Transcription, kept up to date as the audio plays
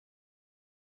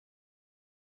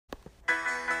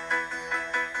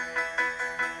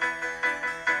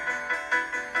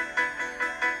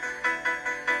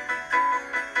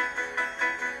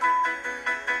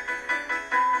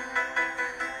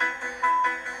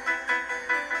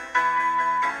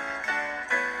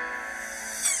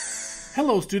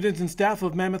Hello students and staff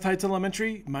of Mammoth Heights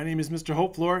Elementary. My name is Mr.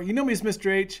 Holtvluwer. You know me as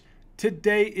Mr. H.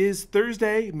 Today is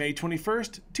Thursday, May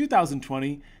 21st,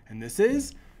 2020, and this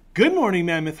is Good Morning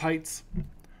Mammoth Heights.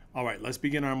 All right, let's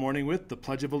begin our morning with the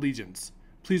Pledge of Allegiance.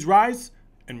 Please rise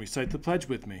and recite the pledge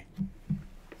with me.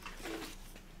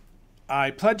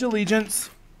 I pledge allegiance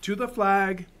to the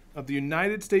flag of the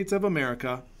United States of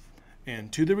America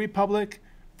and to the republic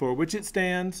for which it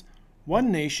stands,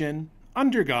 one nation,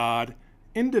 under God,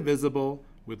 indivisible,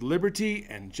 with liberty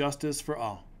and justice for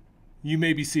all. You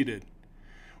may be seated.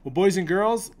 Well, boys and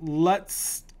girls,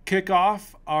 let's kick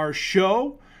off our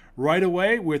show right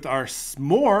away with some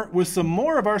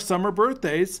more of our summer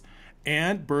birthdays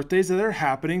and birthdays that are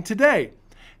happening today.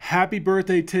 Happy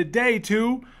birthday today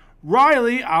to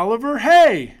Riley Oliver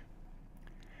Hay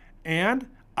and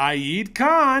Aid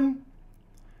Khan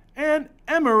and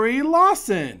Emery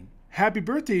Lawson. Happy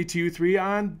birthday to you three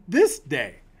on this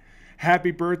day.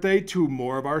 Happy birthday to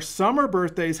more of our summer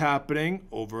birthdays happening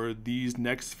over these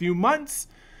next few months.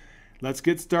 Let's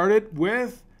get started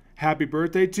with happy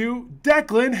birthday to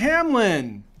Declan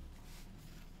Hamlin,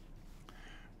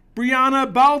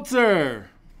 Brianna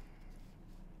Balzer,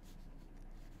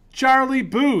 Charlie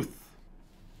Booth,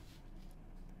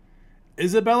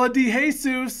 Isabella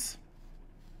DeJesus,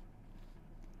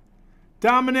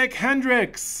 Dominic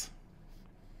Hendricks,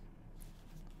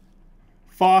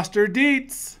 Foster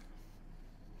Dietz,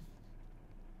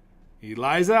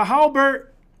 Eliza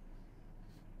Halbert,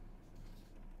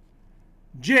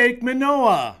 Jake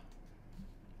Manoa,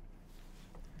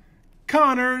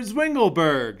 Connor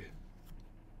Zwingelberg,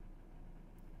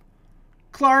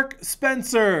 Clark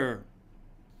Spencer,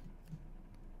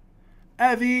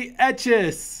 Evie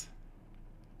Etchis,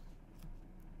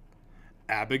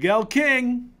 Abigail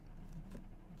King,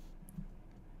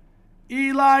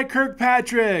 Eli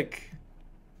Kirkpatrick,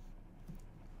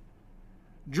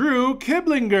 Drew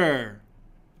Kiblinger,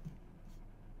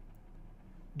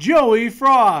 Joey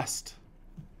Frost,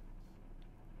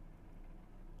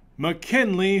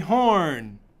 McKinley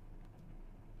Horn,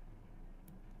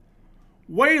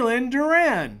 Waylon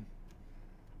Duran,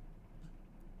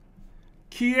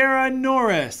 Kiera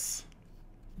Norris,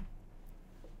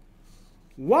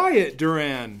 Wyatt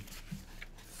Duran,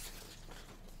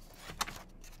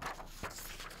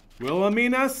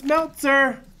 Wilhelmina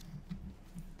Smeltzer,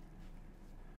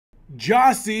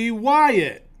 Jossie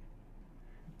Wyatt,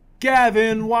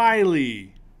 Gavin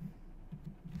Wiley,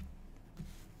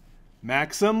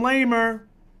 Maxim Lamer,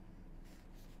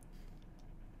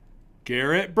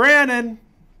 Garrett Brannon,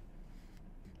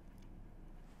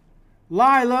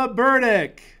 Lila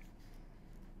Burdick,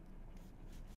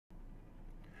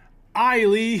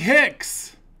 Eiley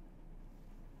Hicks,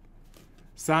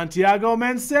 Santiago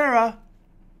Mancera,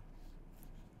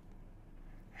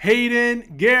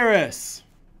 Hayden Garris,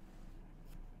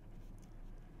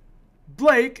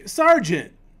 Blake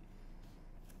Sargent,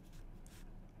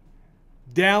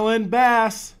 Dallin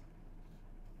Bass,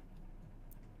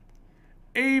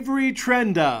 Avery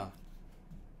Trenda,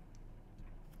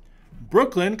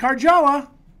 Brooklyn Carjala,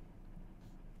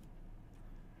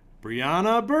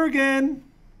 Brianna Bergen,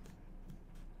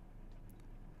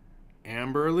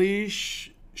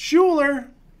 Amberly Schuler,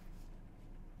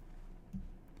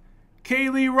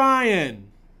 Kaylee Ryan,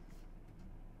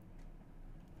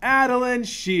 Adeline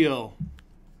Scheel,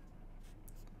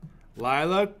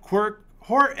 Lila Quirk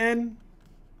Horton,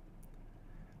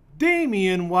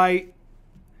 Damian White,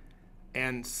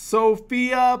 and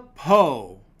Sophia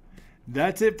Poe.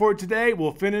 That's it for today.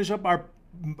 We'll finish up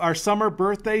our summer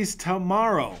birthdays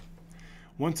tomorrow.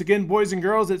 Once again, boys and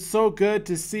girls, it's so good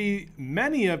to see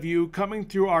many of you coming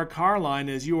through our car line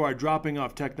as you are dropping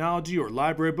off technology or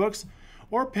library books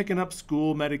or picking up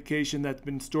school medication that's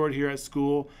been stored here at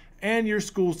school and your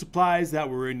school supplies that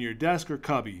were in your desk or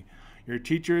cubby. Your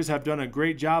teachers have done a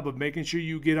great job of making sure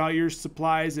you get all your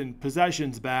supplies and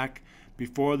possessions back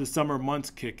before the summer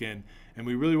months kick in. And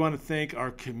we really want to thank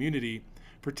our community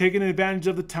for taking advantage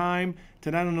of the time to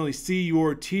not only see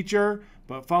your teacher,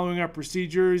 but following our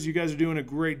procedures. You guys are doing a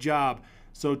great job.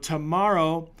 So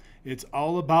tomorrow, it's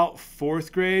all about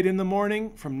 4th grade in the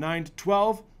morning from 9 to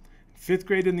 12, 5th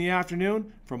grade in the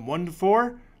afternoon from 1 to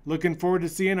 4. Looking forward to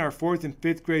seeing our 4th and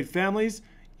 5th grade families.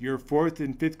 Your 4th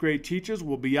and 5th grade teachers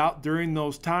will be out during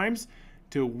those times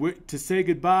to say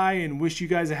goodbye and wish you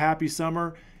guys a happy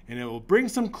summer. And it will bring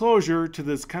some closure to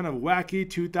this kind of wacky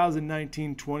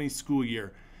 2019-20 school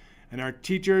year. And our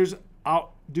teachers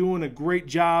out doing a great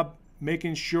job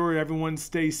making sure everyone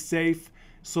stays safe,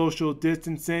 social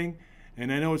distancing.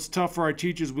 And I know it's tough for our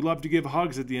teachers. We love to give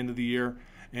hugs at the end of the year.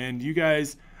 And you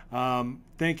guys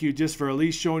Thank you just for at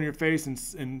least showing your face,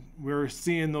 and we're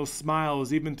seeing those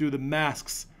smiles even through the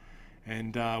masks.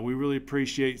 And we really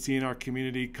appreciate seeing our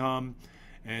community come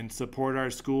and support our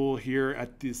school here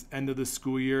at this end of the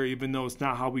school year, even though it's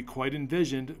not how we quite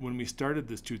envisioned when we started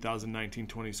this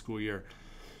 2019-20 school year.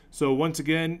 So once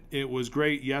again, it was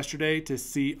great yesterday to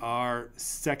see our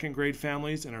second grade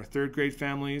families and our third grade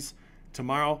families.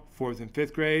 Tomorrow, fourth and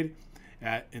fifth grade.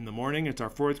 In the morning, it's our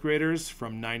fourth graders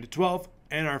from 9 to 12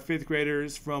 and our fifth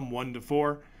graders from 1 to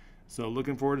 4. So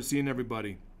looking forward to seeing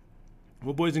everybody.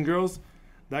 Well, boys and girls,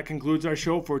 that concludes our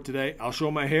show for today. I'll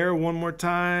show my hair one more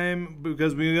time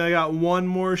because we got one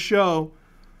more show.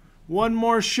 One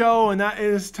more show, and that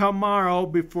is tomorrow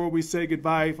before we say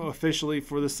goodbye officially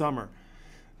for the summer.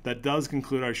 That does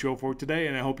conclude our show for today,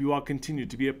 and I hope you all continue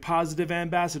to be a positive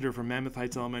ambassador for Mammoth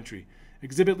Heights Elementary.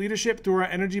 Exhibit leadership through our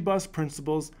Energy Bus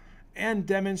principles and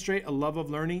demonstrate a love of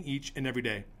learning each and every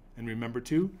day. And remember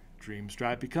to dream,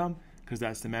 strive, become, because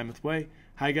that's the Mammoth way.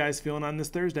 How you guys feeling on this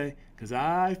Thursday? Because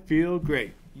I feel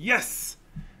great. Yes!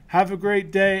 Have a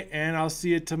great day, and I'll see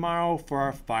you tomorrow for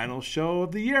our final show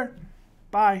of the year.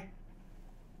 Bye.